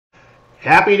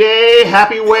Happy day,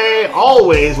 happy way,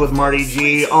 always with Marty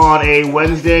G on a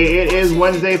Wednesday. It is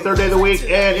Wednesday, third day of the week,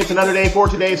 and it's another day for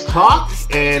today's talk.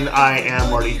 And I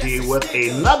am Marty G with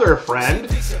another friend.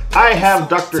 I have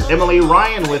Dr. Emily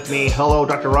Ryan with me. Hello,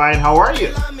 Dr. Ryan. How are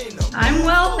you? I'm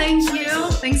well, thank you.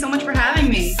 Thanks so much for having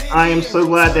me. I am so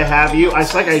glad to have you. I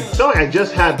feel like I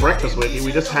just had breakfast with you.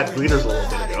 We just had greeters a little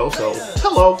bit ago, so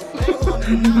hello.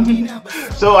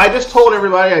 So I just told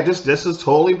everybody, this is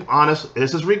totally honest.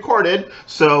 This is recorded,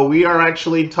 so we are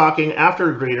actually talking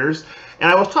after greeters. And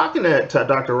I was talking to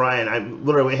Dr. Ryan. I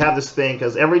literally have this thing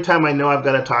because every time I know I've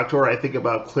got to talk to her, I think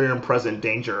about clear and present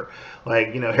danger.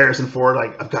 Like, Harrison Ford,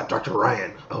 like, I've got Dr.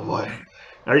 Ryan. Oh boy.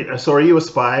 Are you a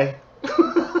spy?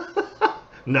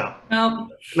 No. No,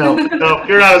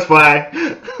 You're not a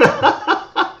spy.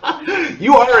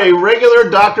 You are a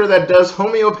regular doctor that does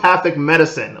homeopathic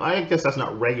medicine. I guess that's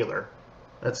not regular.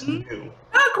 That's new.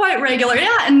 not quite regular.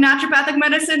 Yeah, and naturopathic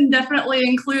medicine definitely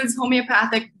includes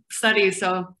homeopathic studies.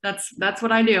 So that's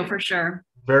what I do for sure.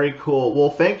 Very cool. Well,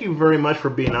 thank you very much for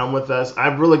being on with us.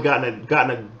 I've really gotten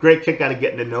a great kick out of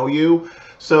getting to know you.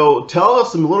 So tell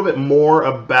us a little bit more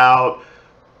about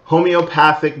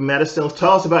homeopathic medicine.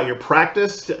 Tell us about your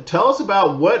practice. Tell us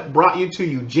about what brought you to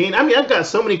Eugene. I mean, I've got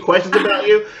so many questions about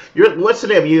you. What's the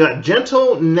name? You got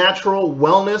Gentle Natural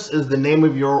Wellness is the name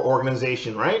of your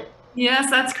organization, right? Yes,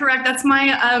 that's correct. That's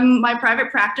my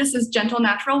private practice is Gentle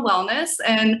Natural Wellness,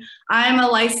 and I'm a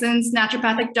licensed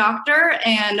naturopathic doctor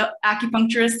and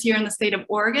acupuncturist here in the state of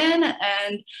Oregon.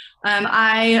 And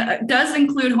I does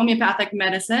include homeopathic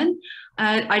medicine.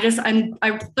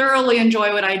 I thoroughly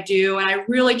enjoy what I do, and I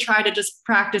really try to just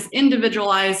practice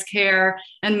individualized care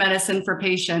and medicine for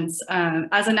patients.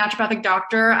 As a naturopathic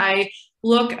doctor, I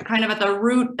look kind of at the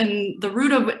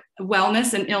root of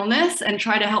wellness and illness and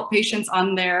try to help patients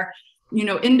on their,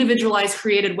 individualized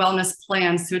created wellness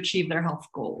plans to achieve their health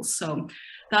goals. So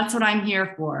that's what I'm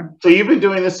here for. So you've been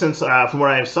doing this since, from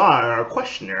what I saw in our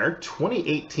questionnaire,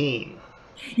 2018.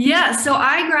 Yeah, so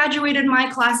I graduated my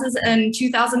classes in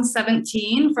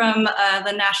 2017 from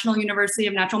the National University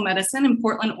of Natural Medicine in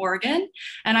Portland, Oregon,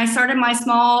 and I started my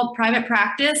small private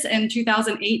practice in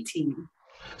 2018.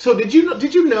 So did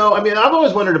you know, I mean, I've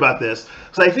always wondered about this.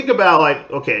 So I think about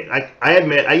I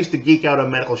admit I used to geek out on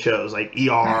medical shows like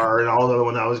ER and all the other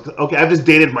ones. I've just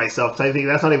dated myself because I think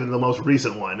that's not even the most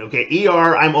recent one. Okay,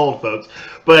 ER, I'm old, folks.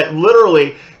 But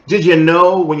literally, did you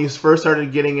know when you first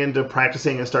started getting into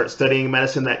practicing and start studying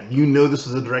medicine that you knew this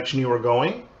was the direction you were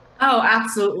going? Oh,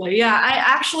 absolutely.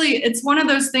 Yeah, it's one of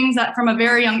those things that from a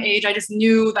very young age, I just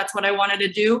knew that's what I wanted to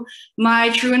do. My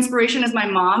true inspiration is my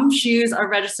mom. She's a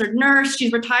registered nurse.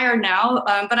 She's retired now.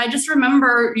 But I just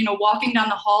remember, walking down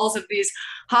the halls of these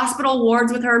hospital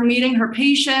wards with her, meeting her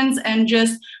patients and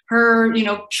just her,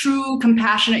 true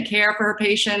compassionate care for her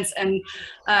patients. And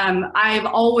I've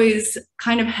always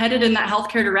kind of headed in that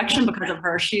healthcare direction because of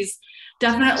her. She's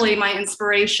definitely my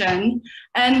inspiration.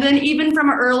 And then even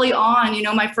from early on,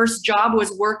 my first job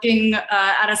was working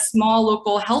at a small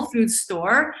local health food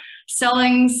store,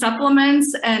 selling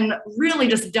supplements and really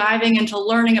just diving into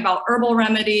learning about herbal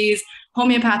remedies,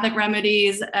 homeopathic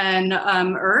remedies, and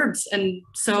herbs. And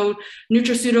so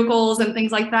nutraceuticals and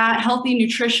things like that, healthy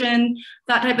nutrition,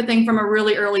 that type of thing from a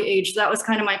really early age. That was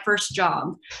kind of my first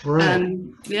job. Right.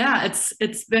 Yeah,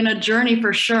 it's been a journey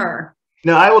for sure.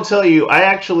 Now, I will tell you, I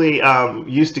actually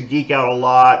used to geek out a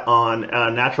lot on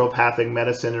naturopathic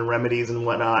medicine and remedies and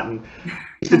whatnot, and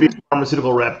used to be a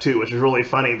pharmaceutical rep too, which is really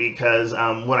funny because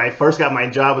when I first got my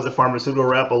job as a pharmaceutical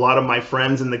rep, a lot of my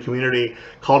friends in the community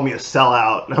called me a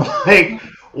sellout. And I'm like,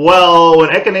 well,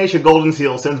 when Echinacea Golden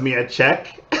Seal sends me a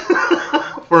check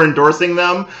for endorsing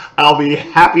them, I'll be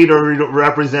happy to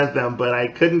represent them, but I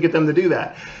couldn't get them to do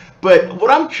that. But what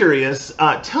I'm curious,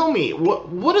 tell me,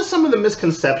 what are some of the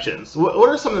misconceptions? What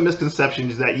are some of the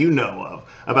misconceptions that you know of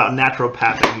about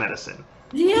naturopathic medicine?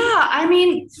 Yeah, I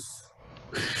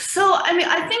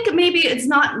think maybe it's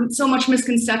not so much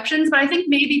misconceptions, but I think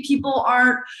maybe people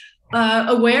aren't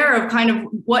aware of kind of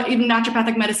what even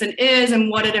naturopathic medicine is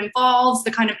and what it involves, the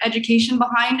kind of education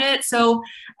behind it. So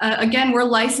again, we're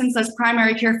licensed as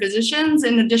primary care physicians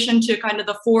in addition to kind of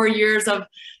the 4 years of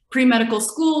pre-medical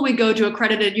school. We go to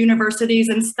accredited universities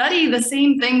and study the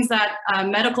same things that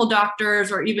medical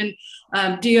doctors or even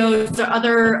DOs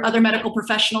or other medical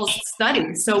professionals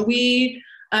study. So we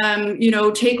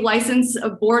take license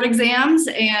board exams,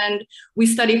 and we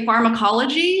study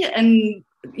pharmacology and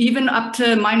even up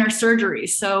to minor surgery.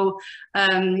 So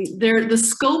the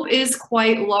scope is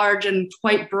quite large and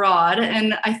quite broad.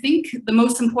 And I think the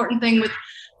most important thing with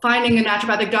finding a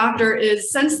naturopathic doctor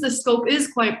is, since the scope is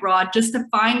quite broad, just to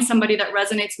find somebody that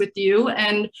resonates with you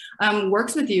and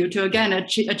works with you to, again,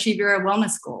 achieve your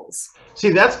wellness goals. See,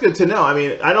 that's good to know. I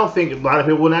mean, I don't think a lot of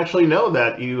people would actually know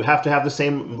that you have to have the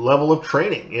same level of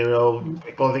training. You know,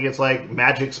 people think it's like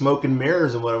magic, smoke, and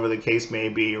mirrors, and whatever the case may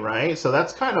be, right? So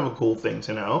that's kind of a cool thing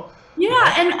to know.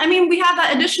 Yeah, and I mean, we have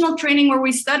that additional training where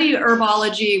we study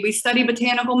herbology, we study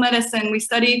botanical medicine, we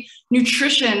study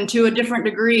nutrition to a different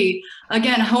degree.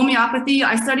 Again, homeopathy,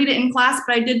 I studied it in class,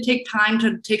 but I did take time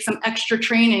to take some extra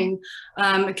training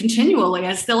continually.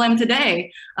 I still am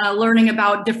today, learning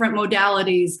about different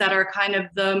modalities that are kind of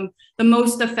the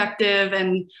most effective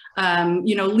and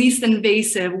least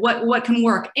invasive, what can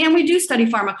work. And we do study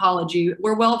pharmacology.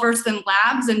 We're well versed in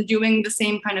labs and doing the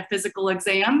same kind of physical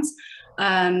exams.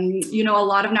 A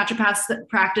lot of naturopaths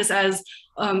practice as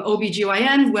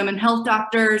OBGYNs, women health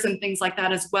doctors, and things like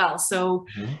that as well. So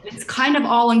it's kind of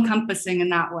all encompassing in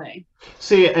that way.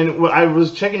 See, and I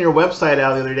was checking your website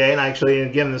out the other day, and actually,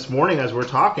 again, this morning as we're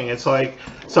talking, it's like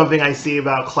something I see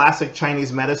about classic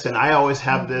Chinese medicine. I always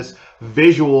have this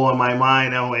visual in my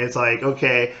mind. It's like,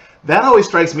 okay, that always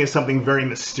strikes me as something very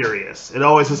mysterious. It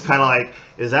always is kind of like,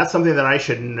 is that something that I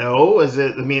should know? Is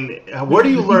it, I mean, where do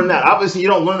you learn that? Obviously, you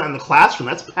don't learn that in the classroom.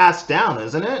 That's passed down,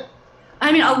 isn't it?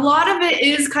 I mean, a lot of it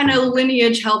is kind of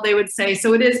lineage held, they would say.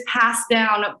 So it is passed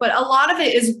down, but a lot of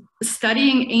it is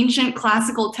studying ancient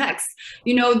classical texts.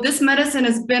 This medicine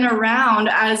has been around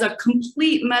as a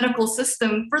complete medical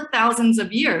system for thousands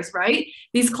of years, right?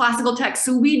 These classical texts.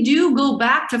 So we do go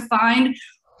back to find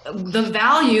the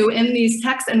value in these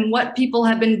texts and what people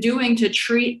have been doing to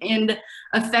treat and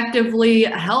effectively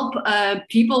help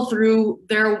people through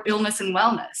their illness and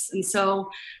wellness. And so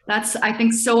that's, I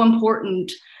think, so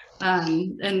important.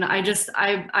 And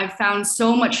I've found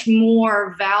so much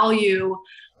more value,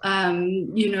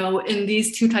 in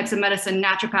these two types of medicine,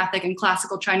 naturopathic and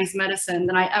classical Chinese medicine,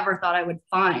 than I ever thought I would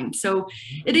find. So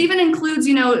it even includes,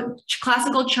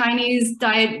 classical Chinese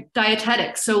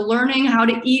dietetics. So learning how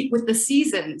to eat with the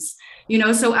seasons,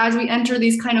 so as we enter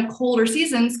these kind of colder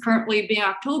seasons, currently being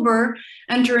October,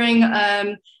 entering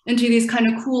into these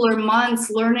kind of cooler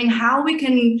months, learning how we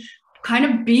can kind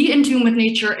of be in tune with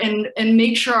nature and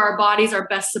make sure our bodies are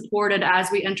best supported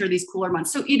as we enter these cooler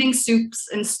months. So eating soups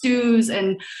and stews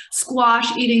and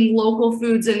squash, eating local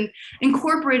foods, and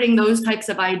incorporating those types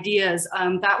of ideas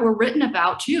that were written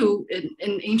about too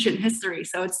in ancient history.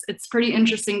 So it's pretty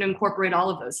interesting to incorporate all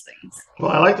of those things.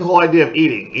 Well, I like the whole idea of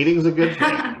eating. Eating's a good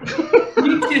thing.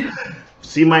 Me too.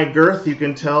 See my girth, you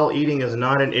can tell eating is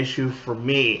not an issue for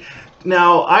me.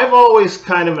 Now, I've always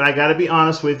kind of, and I got to be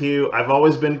honest with you, I've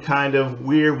always been kind of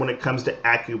weird when it comes to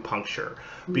acupuncture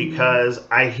because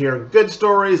I hear good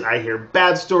stories, I hear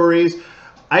bad stories.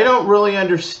 I don't really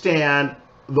understand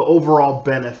the overall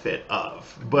benefit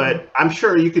of, but I'm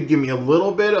sure you could give me a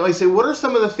little bit. Like, say, what are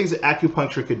some of the things that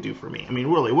acupuncture could do for me? I mean,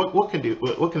 really, what can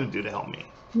it do to help me?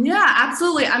 Yeah,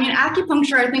 absolutely. I mean,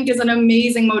 acupuncture, I think, is an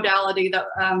amazing modality that,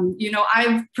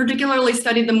 I've particularly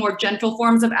studied the more gentle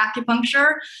forms of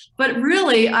acupuncture, but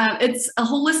really it's a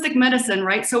holistic medicine,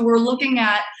 right? So we're looking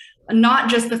at not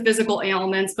just the physical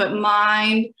ailments, but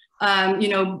mind,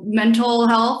 mental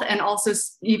health, and also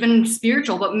even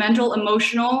spiritual, but mental,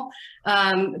 emotional,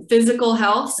 physical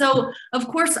health. So of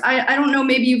course, I don't know,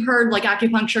 maybe you've heard like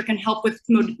acupuncture can help with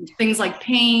things like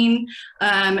pain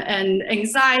and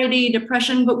anxiety,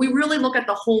 depression, but we really look at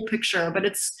the whole picture. But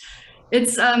it's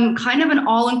kind of an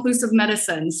all-inclusive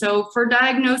medicine. So for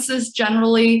diagnosis,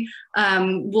 generally,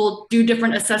 we'll do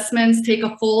different assessments, take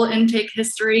a full intake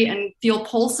history, and feel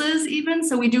pulses even.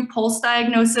 So we do pulse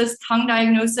diagnosis, tongue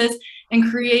diagnosis, and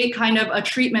create kind of a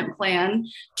treatment plan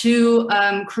to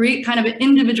create kind of an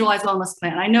individualized wellness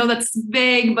plan. I know that's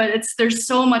vague, but there's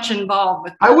so much involved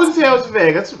with that. I wouldn't say I was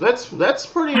vague. That's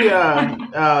pretty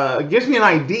gives me an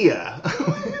idea.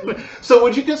 So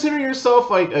would you consider yourself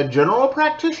like a general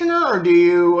practitioner, or do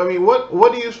you? I mean,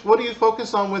 what do you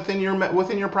focus on within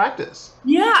your practice?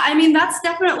 Yeah, I mean, that's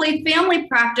definitely family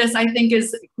practice. I think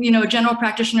is, a general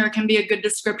practitioner can be a good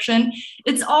description.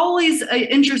 It's always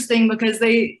interesting because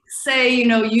they say,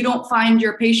 you don't find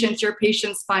your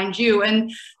patients find you.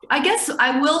 And I guess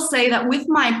I will say that with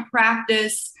my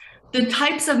practice, the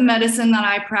types of medicine that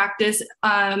I practice,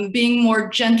 being more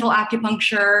gentle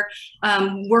acupuncture,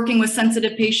 working with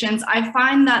sensitive patients, I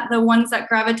find that the ones that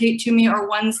gravitate to me are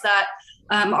ones that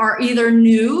are either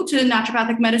new to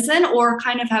naturopathic medicine or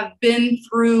kind of have been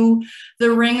through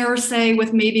the ringer, say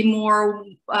with maybe more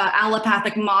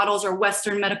allopathic models or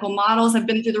Western medical models, have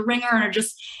been through the ringer and are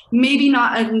just maybe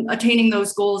not attaining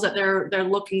those goals that they're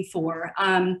looking for.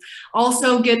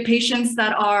 Also get patients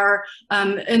that are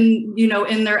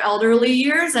in their elderly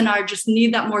years and are just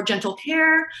need that more gentle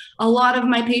care. A lot of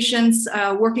my patients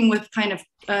working with kind of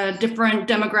different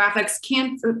demographics,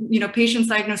 patients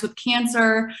diagnosed with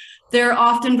cancer, they're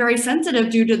often very sensitive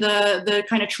due to the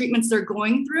kind of treatments they're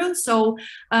going through. So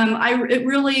it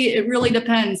really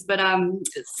depends. But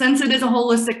since it is a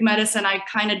holistic medicine, I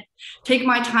kind of take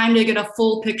my time to get a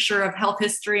full picture of health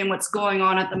history and what's going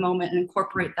on at the moment and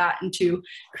incorporate that into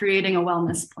creating a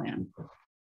wellness plan.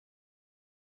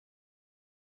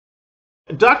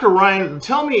 Dr. Ryan,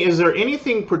 tell me, is there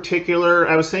anything particular,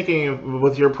 I was thinking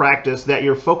with your practice, that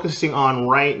you're focusing on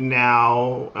right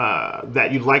now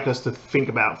that you'd like us to think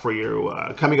about for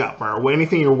your coming up, or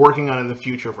anything you're working on in the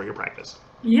future for your practice?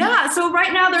 Yeah, so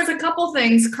right now there's a couple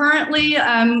things. Currently,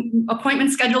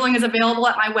 appointment scheduling is available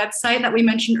at my website that we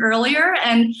mentioned earlier,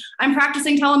 and I'm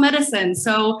practicing telemedicine.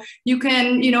 So you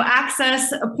can,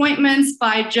 access appointments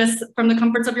by just from the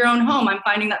comforts of your own home. I'm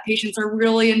finding that patients are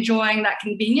really enjoying that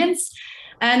convenience.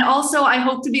 And also, I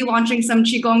hope to be launching some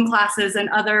Qigong classes and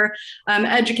other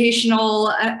educational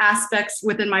aspects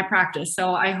within my practice.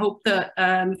 So I hope to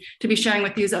be sharing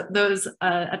with you those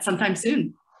at some time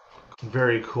soon.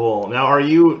 Very cool. Now,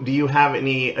 do you have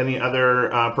any other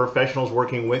professionals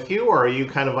working with you, or are you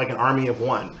kind of like an army of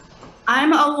one?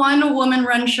 I'm a one-woman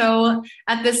run show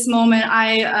at this moment.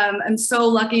 I am so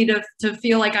lucky to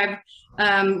feel like I've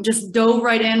just dove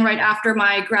right in right after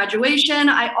my graduation.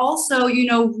 I also,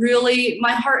 really,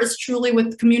 my heart is truly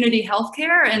with community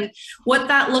healthcare, and what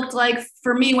that looked like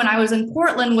for me when I was in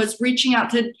Portland was reaching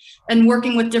out to and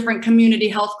working with different community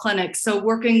health clinics. So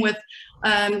working with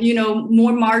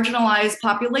more marginalized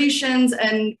populations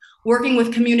and working with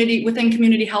within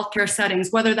community healthcare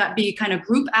settings, whether that be kind of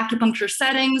group acupuncture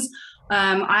settings.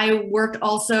 I worked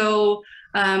also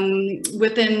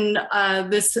within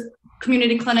this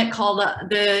community clinic called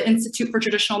the Institute for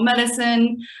Traditional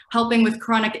Medicine, helping with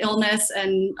chronic illness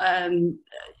and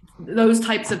those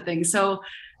types of things. So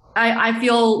I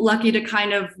feel lucky to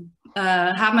kind of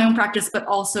have my own practice, but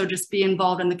also just be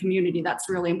involved in the community. That's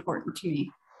really important to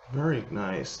me. Very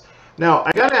nice. Now,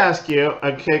 I got to ask you,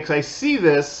 okay, because I see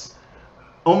this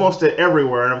almost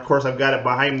everywhere, and of course I've got it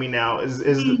behind me now.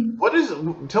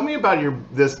 Tell me about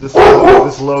this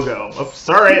logo. Oh,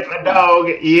 sorry, it's my dog.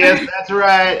 Yes, that's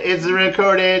right. It's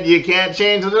recorded. You can't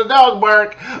change the dog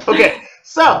bark. Okay,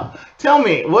 so tell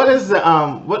me, what is the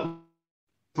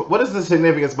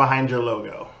significance behind your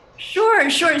logo? Sure.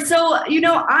 So,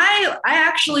 I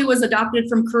actually was adopted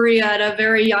from Korea at a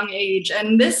very young age,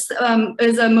 and this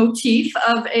is a motif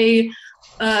of a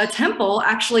temple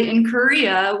actually in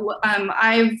Korea.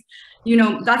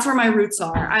 That's where my roots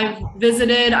are. I've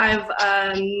visited, I've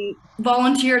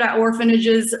volunteered at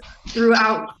orphanages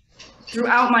throughout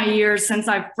my years since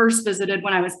I first visited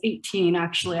when I was 18.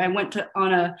 Actually, I went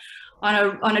on a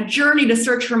journey to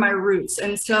search for my roots,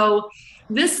 and so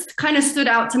this kind of stood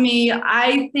out to me.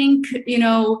 I think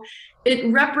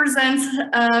it represents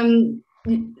a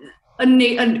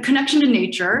connection to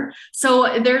nature.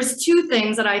 So there's two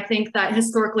things that I think that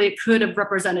historically it could have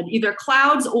represented, either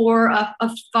clouds or a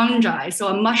fungi, so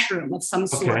a mushroom of some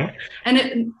sort. Okay.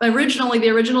 And the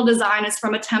original design is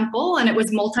from a temple, and it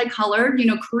was multicolored.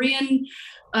 Korean.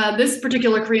 This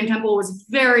particular Korean temple was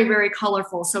very, very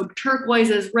colorful. So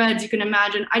turquoises, reds, you can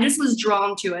imagine. I just was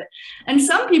drawn to it. And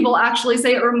some people actually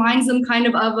say it reminds them kind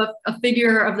of a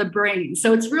figure of the brain.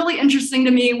 So it's really interesting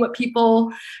to me what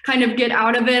people kind of get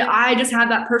out of it. I just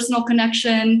had that personal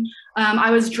connection.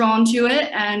 I was drawn to it.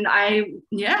 And I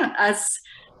was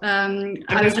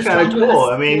just kind of cool.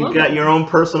 I mean, you got your own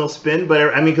personal spin,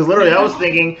 but because literally I was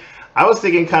thinking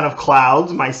kind of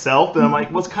clouds myself, and I'm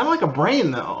like, well, it's kind of like a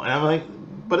brain though. And I'm like,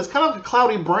 but it's kind of a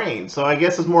cloudy brain. So I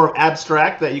guess it's more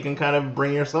abstract that you can kind of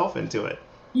bring yourself into it.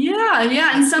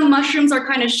 Yeah. And some mushrooms are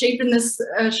kind of shaped in this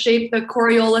shape, the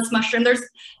Coriolis mushroom.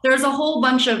 There's a whole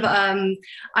bunch of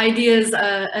ideas.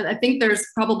 I think there's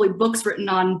probably books written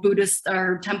on Buddhist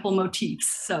or temple motifs.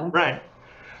 So right.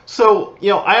 So,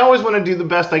 I always want to do the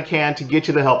best I can to get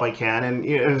you the help I can. And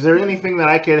is there anything that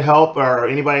I could help, or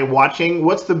anybody watching,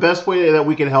 what's the best way that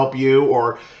we can help you?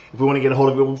 Or if we want to get a hold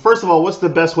of you, well, first of all, what's the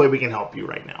best way we can help you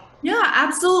right now? Yeah,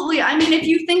 absolutely. I mean, if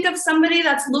you think of somebody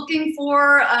that's looking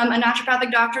for a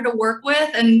naturopathic doctor to work with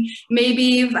and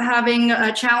maybe having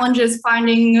challenges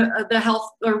finding the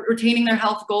health or retaining their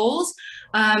health goals,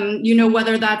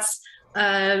 whether that's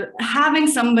having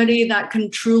somebody that can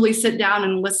truly sit down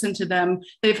and listen to them.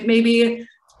 They've maybe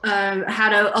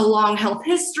had a long health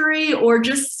history, or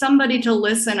just somebody to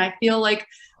listen. I feel like,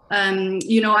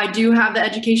 I do have the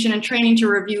education and training to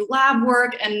review lab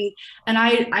work, and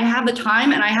I have the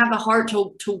time and I have the heart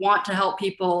to want to help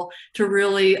people to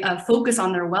really focus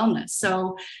on their wellness.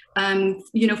 So,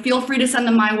 feel free to send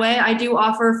them my way. I do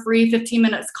offer free 15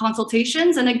 minutes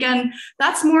consultations. And again,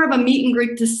 that's more of a meet and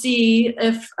greet to see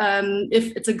if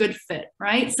it's a good fit,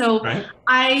 right? So Right.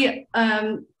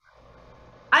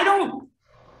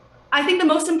 I think the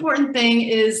most important thing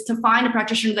is to find a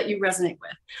practitioner that you resonate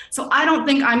with. So I don't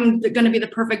think I'm going to be the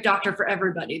perfect doctor for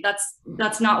everybody.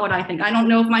 That's not what I think. I don't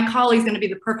know if my colleague's going to be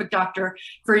the perfect doctor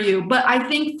for you, but I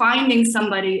think finding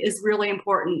somebody is really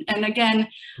important. And again,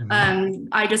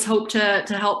 I just hope to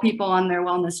help people on their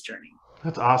wellness journey.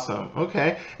 That's awesome.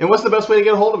 Okay. And what's the best way to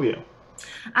get a hold of you?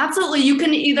 Absolutely. You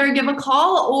can either give a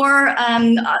call, or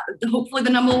hopefully the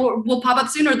number will pop up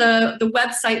soon, or the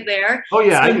website there. Oh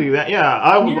yeah, so, I can do that.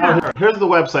 Yeah. Here's the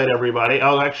website, everybody.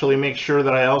 I'll actually make sure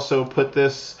that I also put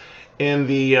this in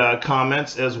the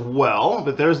comments as well.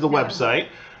 But there's the website.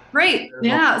 Great.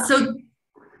 Yeah. So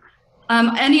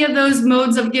any of those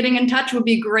modes of getting in touch would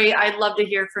be great. I'd love to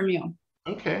hear from you.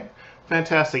 Okay.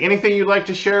 Fantastic. Anything you'd like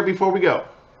to share before we go?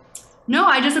 No,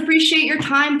 I just appreciate your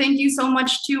time. Thank you so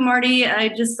much too, Marty.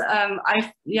 I'm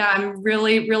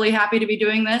really, really happy to be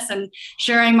doing this and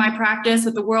sharing my practice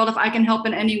with the world. If I can help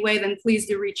in any way, then please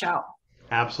do reach out.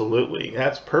 Absolutely.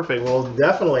 That's perfect. Well,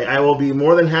 definitely. I will be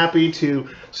more than happy to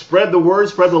spread the word,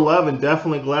 spread the love, and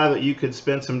definitely glad that you could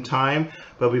spend some time.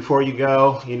 But before you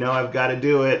go, I've got to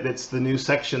do it. It's the new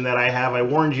section that I have. I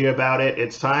warned you about it.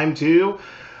 It's time to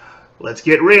let's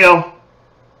get real.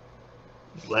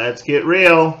 Let's get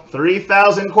real.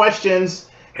 3,000 questions.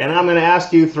 And I'm going to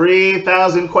ask you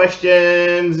 3,000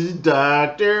 questions,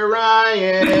 Dr.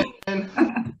 Ryan.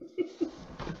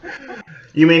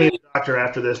 You may need a doctor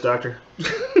after this, doctor.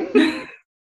 Trying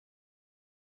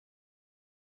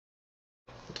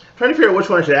to figure out which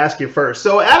one I should ask you first.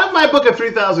 So out of my book of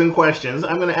 3,000 questions,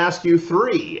 I'm going to ask you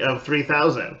 3 of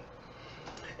 3,000.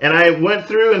 And I went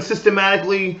through and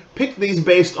systematically picked these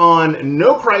based on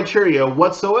no criteria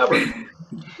whatsoever.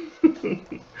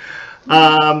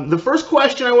 The first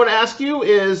question I want to ask you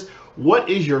is, what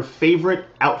is your favorite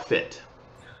outfit?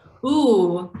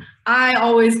 Ooh, I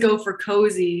always go for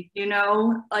cozy,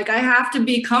 like I have to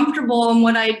be comfortable in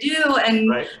what I do. And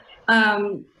right.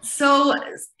 So,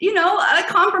 I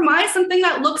compromise something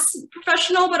that looks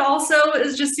professional, but also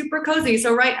is just super cozy.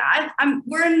 So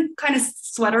we're in kind of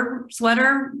sweater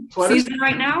season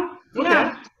right now. Okay.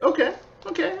 Yeah. Okay.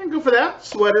 Go for that.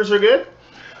 Sweaters are good.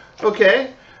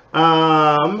 Okay.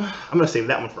 I'm gonna save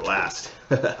that one for last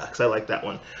because I like that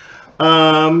one.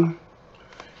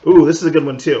 Ooh, this is a good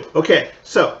one too. Okay,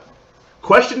 so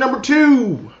question number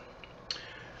 2.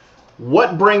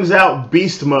 What brings out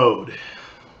beast mode?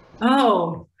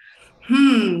 Oh,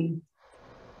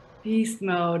 beast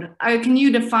mode. Can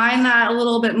you define that a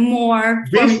little bit more?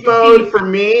 Beast mode for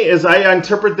me is, I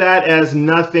interpret that as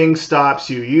nothing stops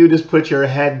you. You just put your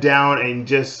head down and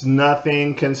just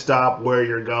nothing can stop where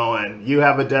you're going. You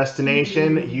have a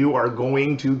destination, you are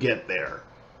going to get there.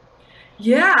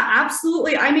 Yeah,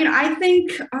 absolutely. I mean, I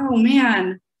think, oh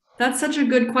man, that's such a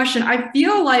good question. I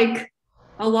feel like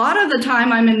a lot of the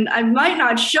time I might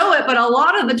not show it, but a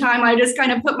lot of the time I just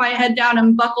kind of put my head down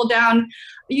and buckle down.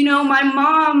 My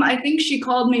mom, I think she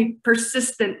called me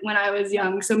persistent when I was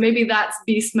young. So maybe that's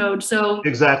beast mode. So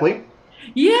exactly.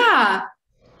 Yeah.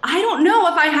 I don't know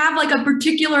if I have like a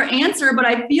particular answer, but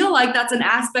I feel like that's an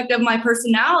aspect of my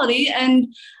personality.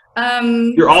 And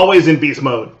you're always in beast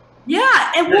mode.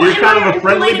 Yeah. And you're kind of a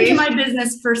friendly beast? To my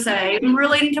business per se, and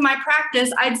relating to my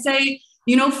practice, I'd say,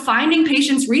 finding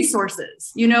patients'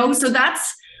 resources, so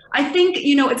that's, I think,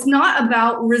 it's not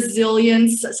about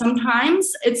resilience.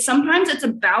 Sometimes it's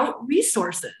about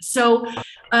resources. So,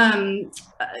 in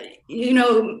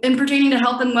pertaining to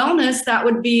health and wellness, that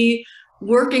would be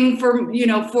working for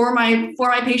my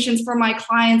patients, for my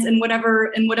clients, in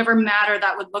whatever matter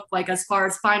that would look like, as far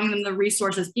as finding them the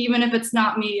resources, even if it's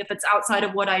not me, if it's outside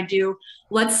of what I do,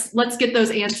 let's get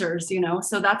those answers,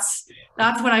 so that's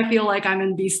when I feel like I'm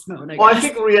in beast mode, I guess. I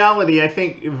think in reality,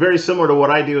 very similar to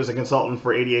what I do as a consultant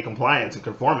for ADA compliance and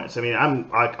conformance. I mean, I'm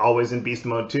like always in beast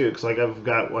mode too, because like I've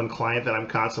got one client that I'm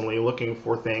constantly looking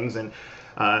for things, and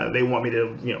they want me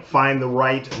to, find the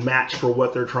right match for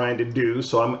what they're trying to do.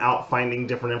 So I'm out finding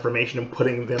different information and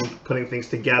putting things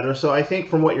together. So I think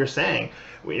from what you're saying,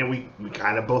 we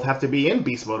kind of both have to be in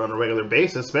beast mode on a regular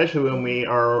basis, especially when we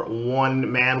are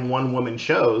one man, one woman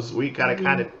shows. We got to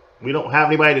kind of we don't have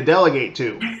anybody to delegate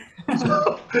to.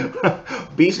 So,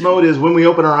 beast mode is when we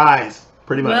open our eyes,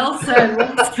 pretty much. Well said.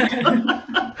 Well said.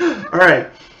 All right.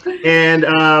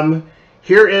 And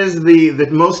here is the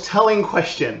most telling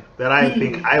question that I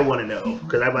think I want to know,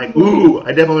 because I'm like, ooh,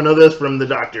 I definitely know this from the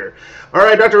doctor. All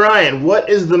right, Dr. Ryan, what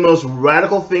is the most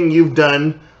radical thing you've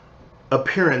done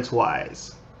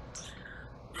appearance-wise?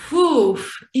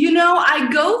 You know, I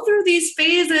go through these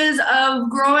phases of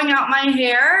growing out my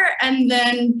hair and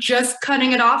then just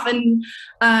cutting it off. And,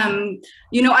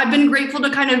 you know, I've been grateful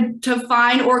to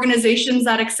find organizations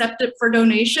that accept it for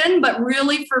donation. But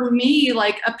really for me,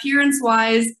 like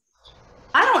appearance-wise,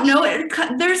 I don't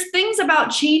know. There's things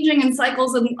about changing in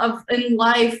cycles in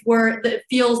life where it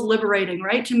feels liberating,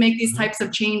 right? To make these types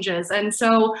of changes. And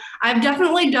so I've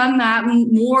definitely done that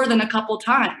more than a couple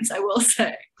times, I will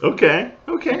say. Okay.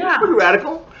 Yeah. Pretty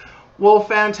radical. Well,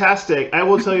 fantastic. I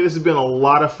will tell you, this has been a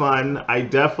lot of fun. I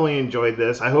definitely enjoyed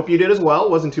this. I hope you did as well.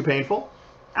 It wasn't too painful.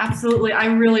 Absolutely. I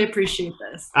really appreciate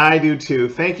this. I do too.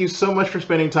 Thank you so much for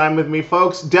spending time with me,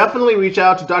 folks. Definitely reach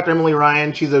out to Dr. Emily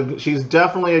Ryan. She's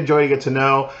definitely a joy to get to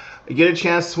know. Get a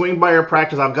chance, swing by her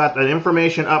practice. I've got the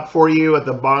information up for you at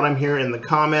the bottom here in the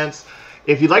comments.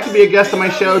 If you'd like to be a guest on my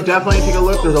show, definitely take a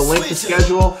look. There's a link to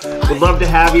schedule. Would love to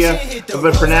have you.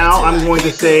 But for now, I'm going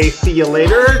to say see you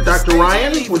later. Dr.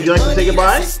 Ryan, would you like to say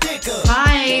goodbye?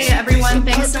 Bye, everyone.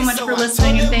 Thanks so much for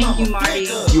listening, and thank you, Marty.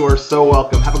 You are so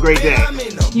welcome. Have a great day.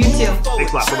 You too.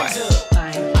 Thanks a lot. Bye-bye.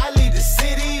 Bye. I leave the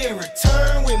city and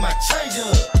return with my change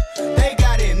up. They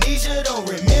got amnesia, don't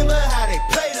remember how they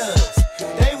played us.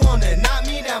 They wanna knock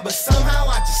me down, but somehow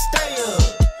I just stay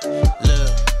up.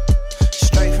 Look,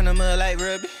 straight from the mud like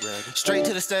Ruby. Straight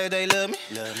to the stage, they love me.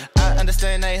 I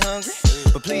understand they hungry,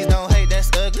 but please don't hate,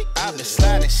 that's ugly. I've been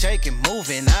sliding, shaking,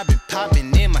 moving. I've been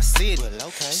popping in my city.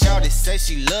 Shawty say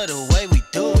she love the way we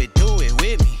do it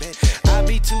with me. I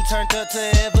be too turned up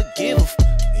to ever give a f.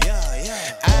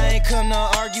 I ain't come to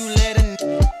argue, let a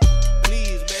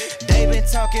please, babe. They been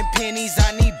talking pennies,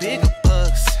 I need bigger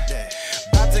bucks.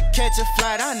 About to catch a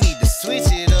flight, I need to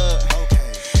switch it up.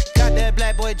 Got that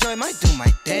black boy joy, might do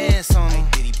my dance on him.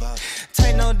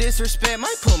 Take no disrespect,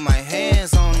 might put my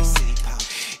hands on him.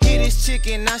 Hit this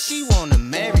chicken, now she wanna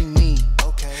marry me.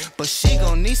 But she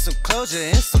gon' need some closure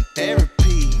and some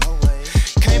therapy.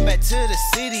 Came back to the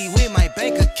city with my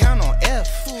bank account on F.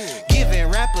 Giving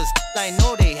rappers, I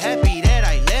know they happy that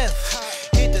I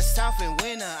left. Hit the south in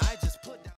winter, I